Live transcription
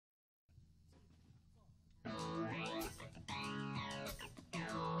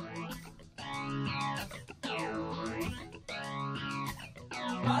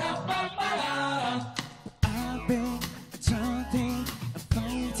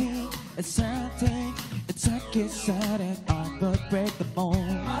something it's like it's sudden unbreakable.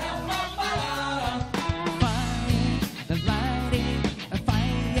 Fire, the lighting, a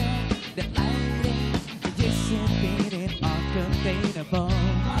fire, the lighting, the dissipated, uncontainable.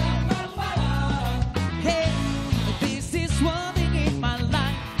 Hey, this is one thing in my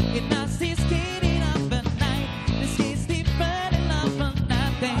life. It not cease getting up at night. This is the burning love of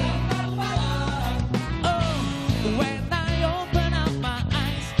nothing. Oh, when I open up my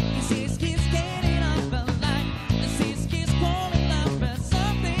eyes, this is getting up at night. This is calling love for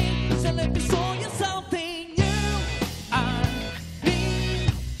something. So let me show you something. You are me,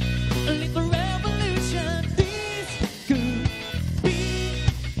 a little revolution. This could be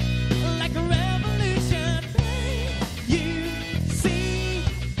like a revolution. You see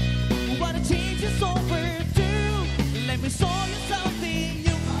what a change is overdue. Let me show you something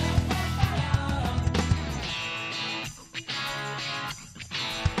new.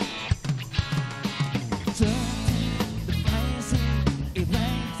 Turning, devising,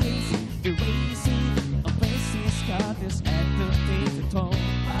 erasing, a faceless goddess at the digital.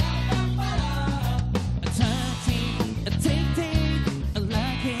 Touching, taking,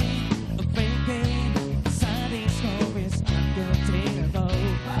 liking, faking, deciding stories uncontainable.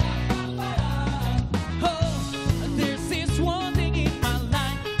 Oh, there's this one thing in my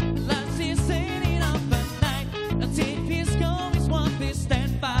life. Life is sitting up at night. A tape is going, one they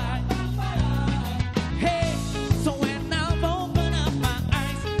stand by. Hey, so when I've opened up my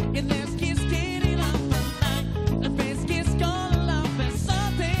eyes, and there's kids getting up at night, a face gets calling love for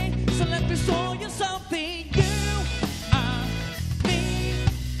something. So let me show you something. You are me,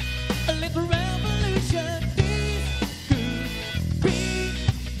 a little revolution. This could be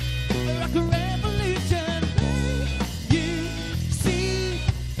like a revolution. You see,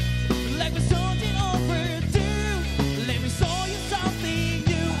 like we're something overdue. Let me show you something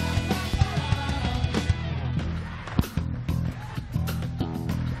new.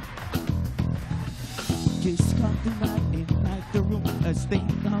 Kiss come to night, ignite the room. As they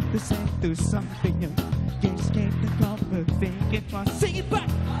come to say to something new. Kiss came to come, but thinking twice. Sing it back.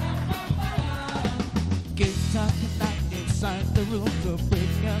 Kiss up tonight inside the room to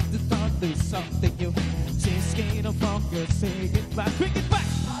bring up the thought to something new. Kiss came to focus, sing it back, bring it back.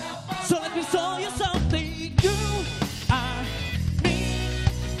 So let me show you something new.